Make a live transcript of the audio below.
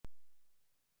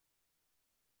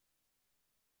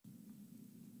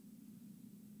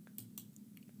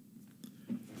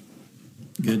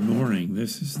Good morning.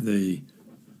 This is the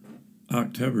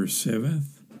October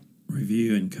 7th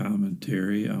review and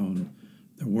commentary on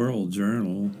the World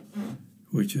Journal,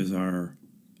 which is our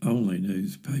only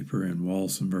newspaper in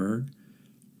Walsenburg.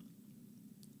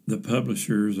 The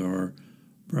publishers are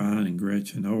Brian and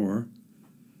Gretchen Orr,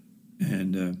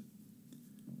 and I'd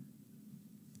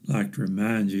like to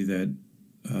remind you that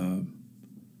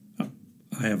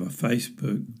I have a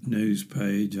Facebook news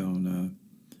page on the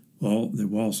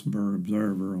Walsenburg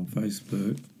Observer on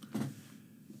Facebook,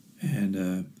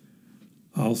 and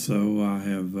also I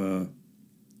have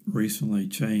recently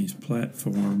changed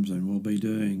platforms and will be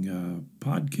doing a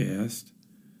podcast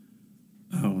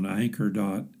on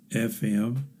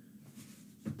Anchor.fm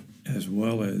as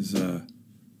well as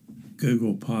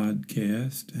Google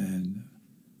Podcast and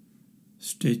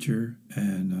Stitcher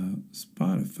and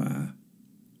Spotify.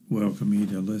 Welcome you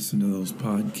to listen to those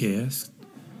podcasts.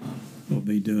 We'll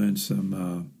be doing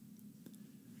some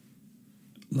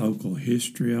local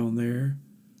history on there,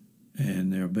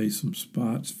 and there'll be some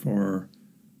spots for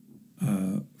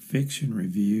fiction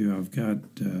review. I've got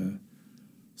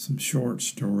some short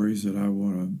stories that I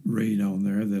want to read on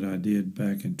there that I did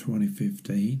back in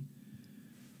 2015.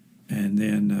 And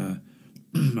then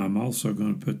I'm also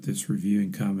going to put this review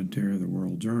and commentary of the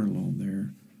World Journal on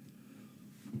there.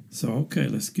 So, okay,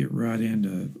 let's get right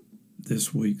into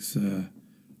this week's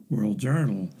World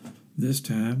Journal. This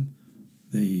time,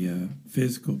 the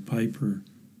physical paper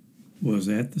was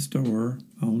at the store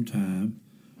on time,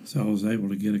 so I was able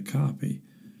to get a copy.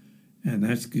 And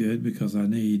that's good because I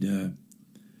need it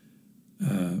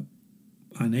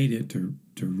to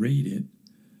read it.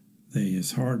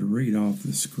 It's hard to read off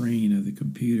the screen of the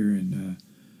computer and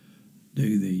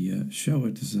do the show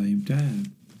at the same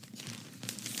time.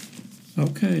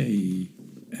 Okay,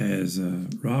 as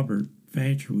Robert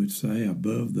Fancher would say,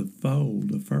 above the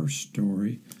fold, the first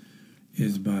story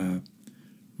is by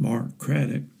Mark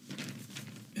Craddock,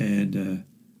 and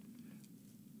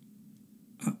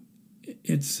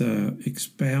it's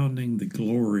expounding the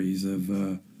glories of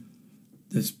the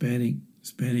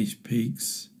Spanish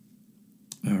Peaks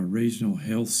Regional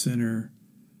Health Center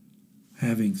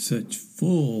having such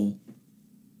full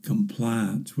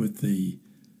compliance with the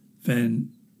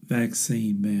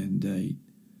vaccine mandate.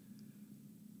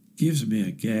 Gives me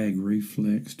a gag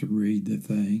reflex to read the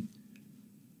thing.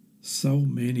 So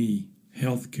many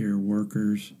healthcare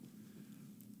workers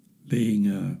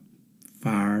being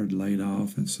fired, laid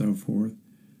off, and so forth.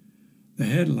 The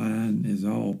headline is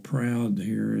all proud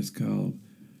here. It's called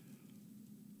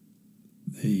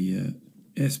the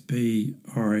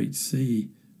SPRHC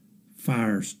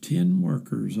fires 10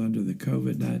 workers under the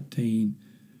COVID-19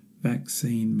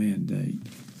 vaccine mandate.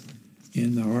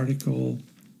 In the article,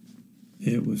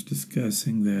 it was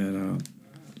discussing that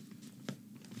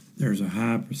there's a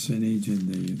high percentage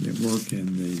that work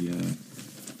in the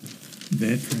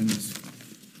veterans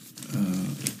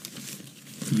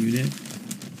unit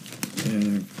that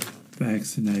are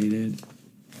vaccinated,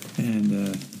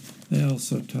 and they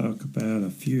also talk about a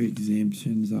few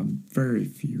exemptions. Very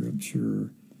few, I'm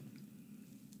sure.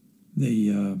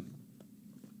 The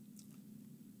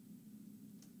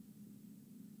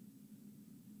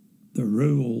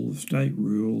state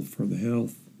rule for the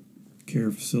health care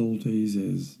facilities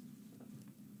is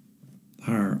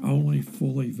hire only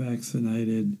fully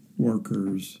vaccinated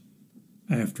workers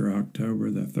after October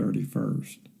the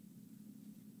 31st.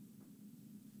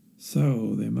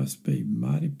 So they must be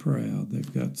mighty proud.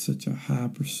 They've got such a high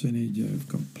percentage of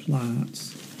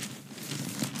compliance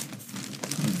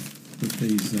with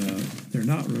these. They're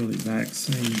not really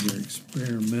vaccines, they're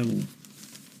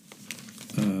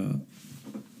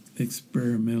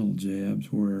experimental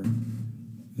jabs where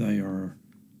they are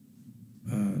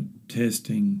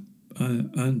testing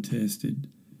untested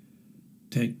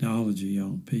technology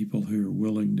on people who are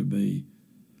willing to be,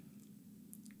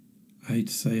 I hate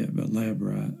to say it, but lab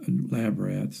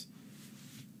rats.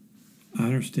 I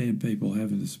understand people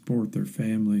having to support their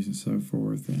families and so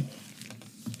forth, and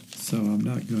so I'm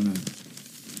not going to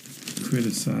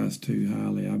criticize too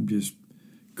highly. I'm just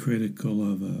critical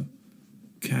of a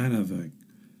kind of a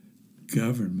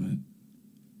government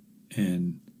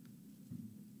and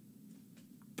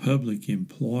public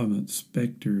employment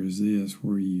specter is this,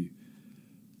 where you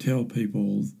tell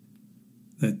people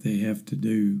that they have to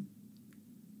do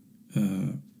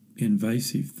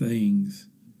invasive things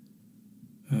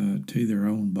to their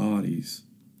own bodies.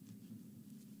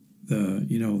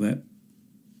 That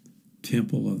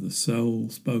temple of the soul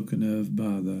spoken of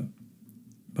by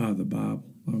the Bible.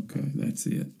 Okay, that's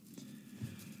it.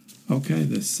 Okay,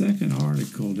 the second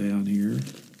article down here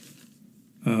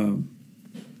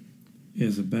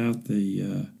is about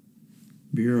the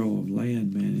Bureau of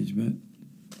Land Management.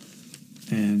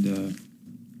 And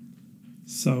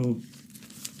so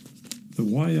the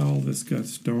way all this got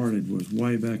started was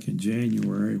way back in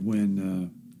January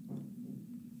when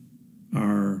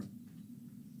I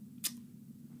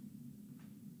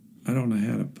don't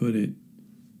know how to put it,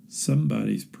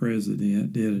 somebody's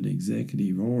president did an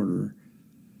executive order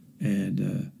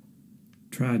and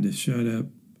tried to shut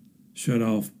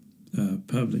off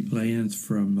public lands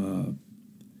from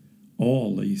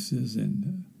oil leases,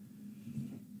 and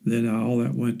then all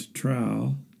that went to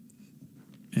trial,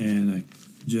 and a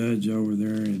judge over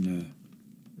there in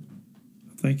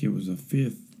I think it was a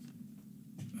 5th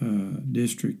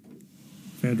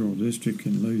federal district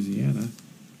in Louisiana,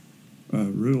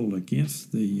 ruled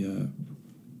against the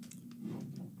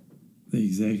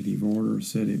executive order,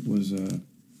 said it was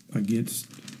against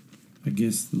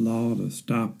the law to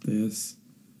stop this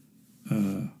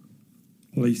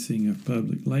leasing of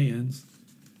public lands.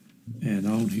 And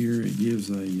on here it gives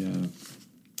a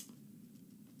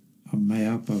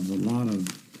map of a lot of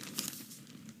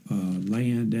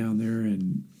land down there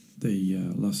in the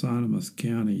Los Animas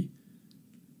County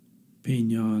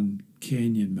Pinon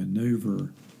Canyon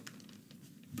Maneuver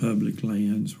public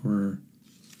lands, where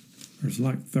there's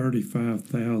like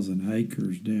 35,000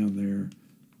 acres down there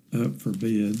up for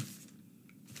bid.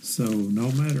 So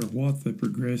no matter what the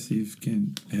progressives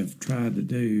have tried to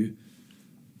do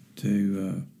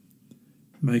to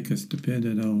make us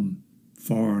dependent on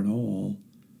foreign oil,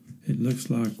 it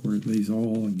looks like these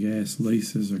oil and gas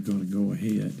leases are going to go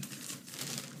ahead.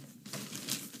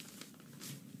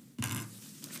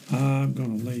 I'm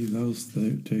going to leave those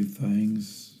two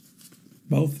things.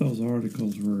 Both those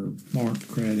articles were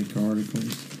Marxocratic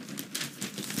articles.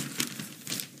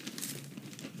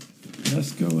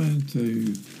 Let's go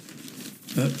into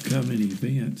upcoming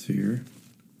events here.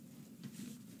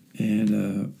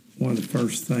 And one of the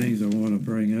first things I want to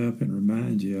bring up and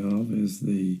remind you of is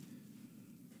the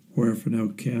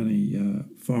Huerfano County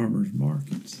farmers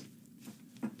markets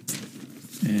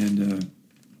and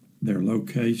their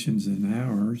locations and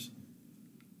hours.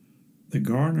 The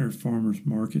Garner Farmers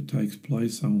Market takes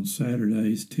place on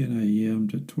Saturdays 10 a.m.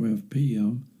 to 12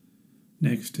 p.m.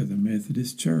 next to the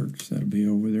Methodist Church. That'll be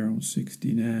over there on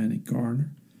 69 at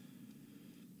Garner.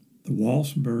 The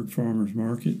Walsenburg Farmers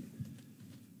Market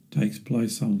takes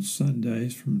place on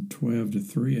Sundays from 12 to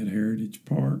 3 at Heritage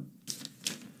Park.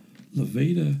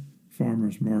 Levita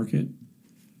Farmers Market,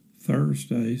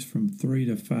 Thursdays from 3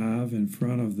 to 5 in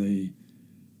front of the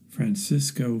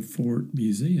Francisco Fort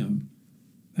Museum.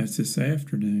 That's this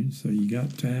afternoon, so you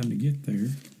got time to get there.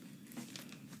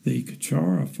 The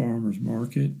Cachara Farmers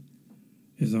Market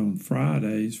is on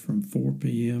Fridays from 4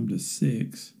 p.m. to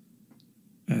 6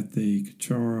 at the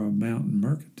Cachara Mountain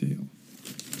Mercantile.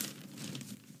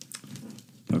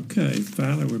 Okay,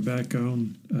 finally we're back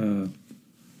on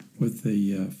with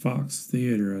the Fox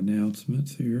Theater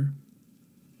announcements here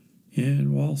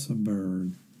in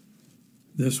Walsenburg.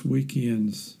 This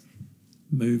weekend's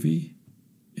movie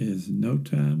is No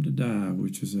Time to Die,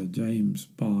 which is a James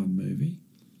Bond movie.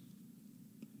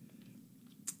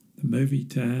 The movie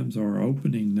times are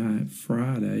opening night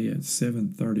Friday at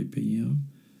 7:30 p.m.,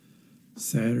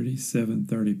 Saturday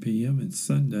 7:30 p.m., and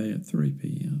Sunday at 3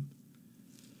 p.m.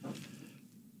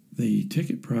 The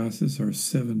ticket prices are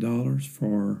 $7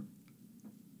 for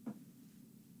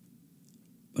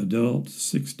adults,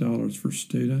 $6 for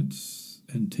students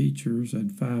and teachers,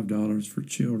 and $5 for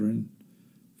children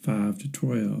 5 to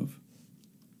 12.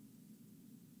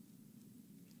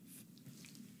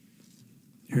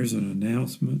 Here's an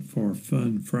announcement for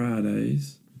Fun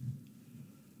Fridays.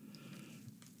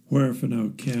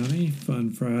 Huerfano County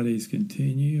Fun Fridays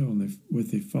continue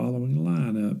with the following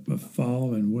lineup of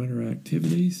fall and winter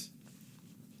activities.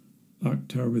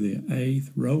 October the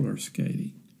 8th, roller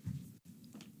skating.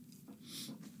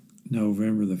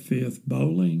 November the 5th,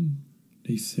 bowling.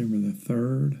 December the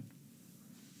 3rd,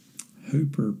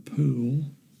 Hooper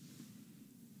Pool.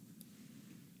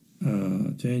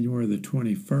 January the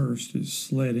 21st is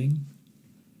sledding.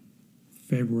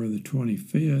 February the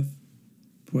 25th,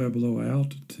 Pueblo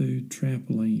Altitude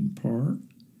Trampoline Park.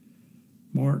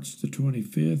 March the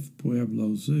 25th,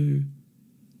 Pueblo Zoo.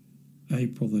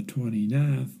 April the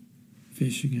 29th,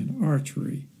 Fishing and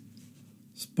Archery.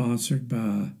 Sponsored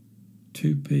by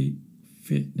Two Peak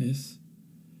Fitness.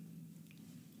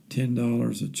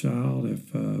 $10 a child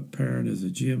if a parent is a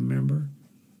gym member.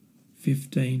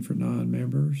 $15 for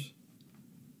non-members.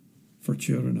 For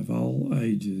children of all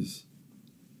ages.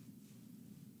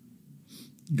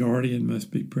 Guardian must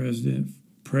be present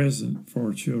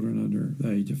for children under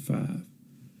the age of 5.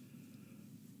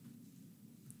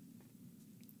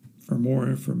 For more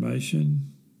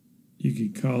information, you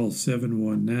can call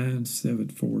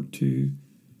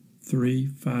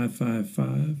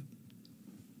 719-742-3555.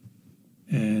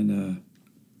 And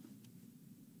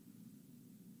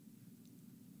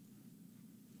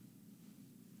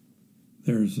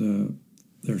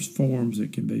there's forms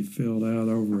that can be filled out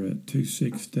over at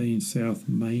 216 South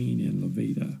Main in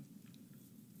Levita.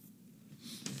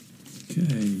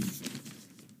 Okay.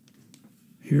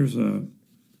 Here's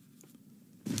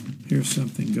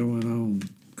something going on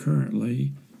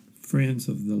currently. Friends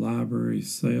of the Library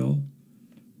sale.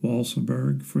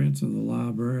 Walsenburg, Friends of the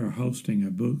Library are hosting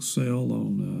a book sale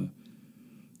on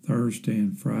Thursday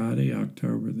and Friday,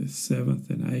 October the 7th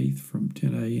and 8th from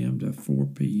 10 a.m. to 4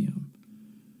 p.m.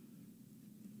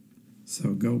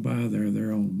 So go by there.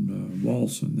 They're on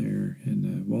Walsen there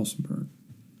in Walsenburg.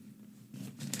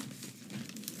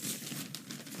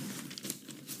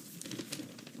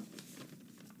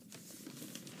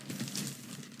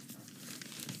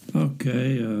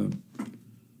 Okay,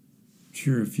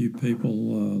 sure a few people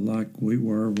like we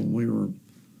were when we were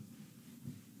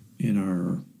in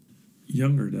our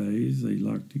younger days, they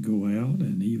like to go out,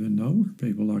 and even older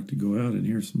people like to go out and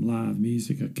hear some live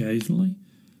music occasionally.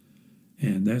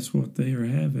 And that's what they are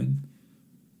having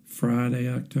Friday,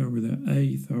 October the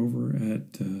 8th over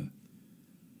at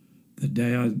the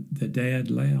Dad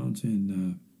Lounge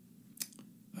in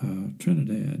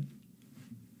Trinidad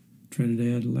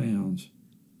Lounge.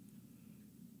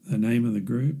 The name of the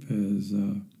group is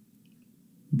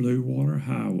Blue Water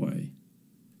Highway.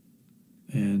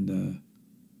 And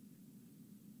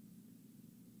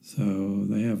so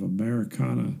they have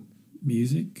Americana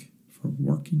music for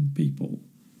working people.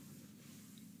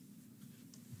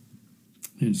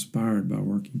 Inspired by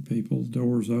working people.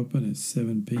 Doors open at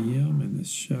 7 p.m. and the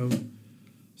show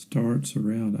starts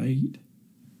around 8.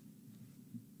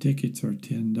 Tickets are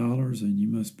 $10 and you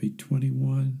must be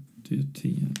 21 to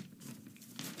attend.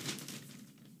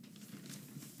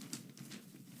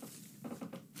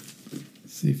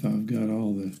 See if I've got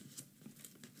all the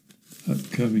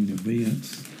upcoming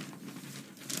events.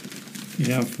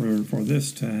 Yeah, for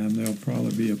this time, there'll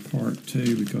probably be a part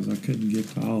 2 because I couldn't get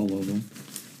to all of them.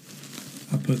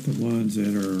 I put the ones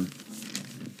that are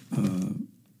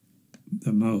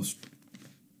the most,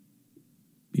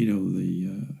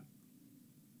 the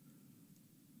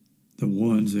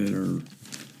ones that are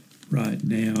right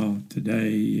now,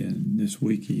 today, and this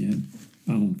weekend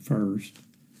on first.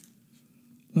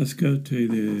 Let's go to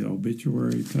the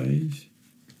obituary page.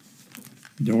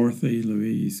 Dorothy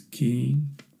Louise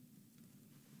King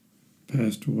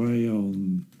passed away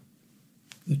on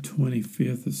the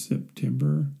 25th of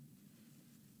September.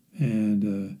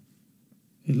 And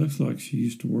it looks like she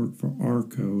used to work for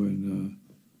Arco in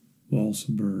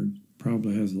Walsenburg.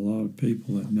 Probably has a lot of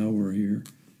people that know her here.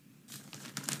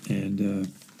 And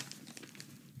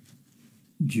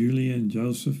Julian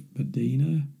Joseph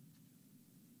Medina,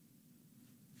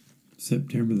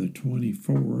 September the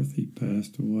 24th, he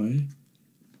passed away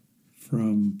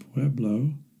from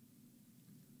Pueblo.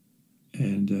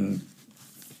 And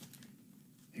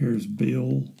here's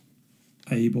Bill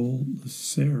Abel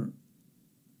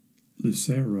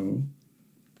Lucero,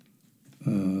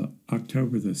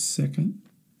 October the 2nd.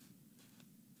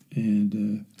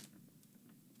 And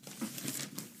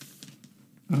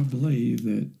I believe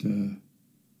that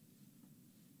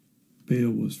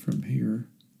Bill was from here,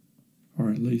 or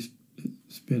at least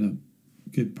spent a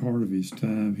good part of his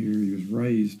time here. He was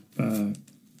raised by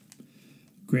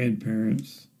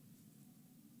grandparents,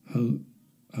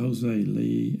 Jose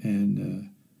Lee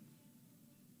and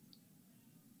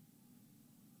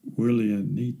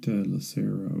Willianita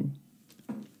Lucero.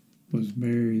 Was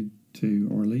married to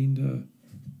Orlinda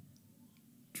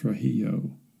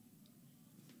Trujillo.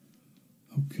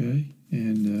 Okay,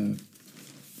 and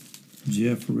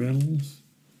Jeff Reynolds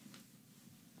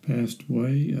passed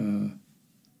away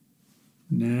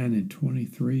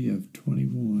 9/23 of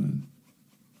 21.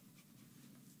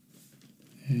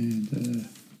 And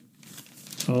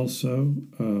also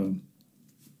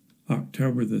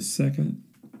October the 2nd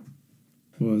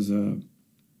was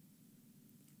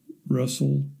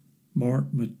Russell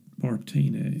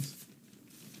Martinez.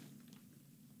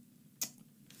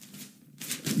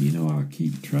 I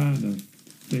keep trying to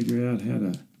figure out how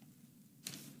to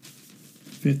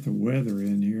fit the weather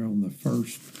in here on the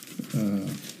first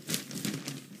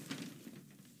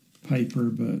paper,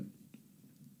 but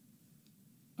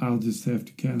I'll just have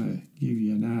to kind of give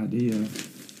you an idea.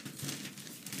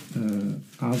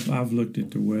 I've looked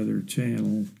at the weather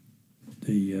channel,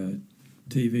 the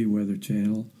TV weather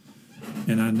channel,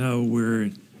 and I know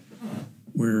we're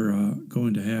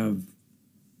going to have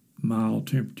mild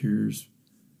temperatures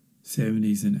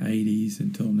 70s and 80s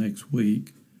until next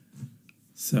week.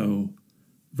 So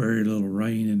very little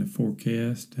rain in the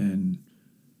forecast, and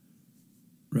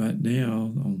right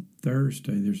now on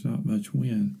Thursday there's not much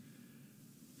wind.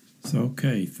 So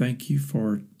okay, thank you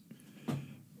for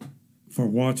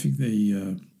watching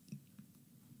the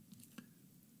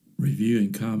review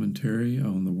and commentary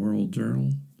on the World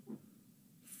Journal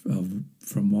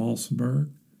from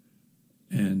Walsenburg,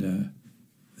 and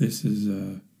this is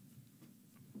the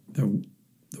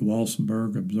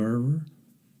Walsenburg Observer,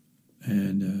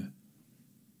 and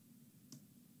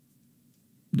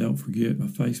don't forget my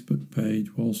Facebook page,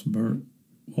 Walsenburg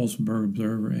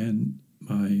Observer, and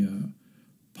my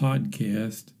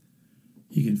podcast.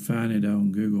 You can find it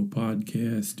on Google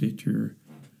Podcast, Stitcher,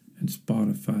 and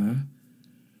Spotify.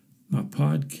 My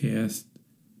podcast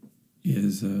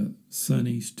is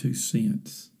Sonny's 2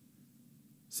 Cents.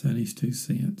 Sonny's 2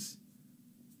 Cents.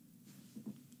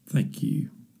 Thank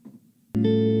you.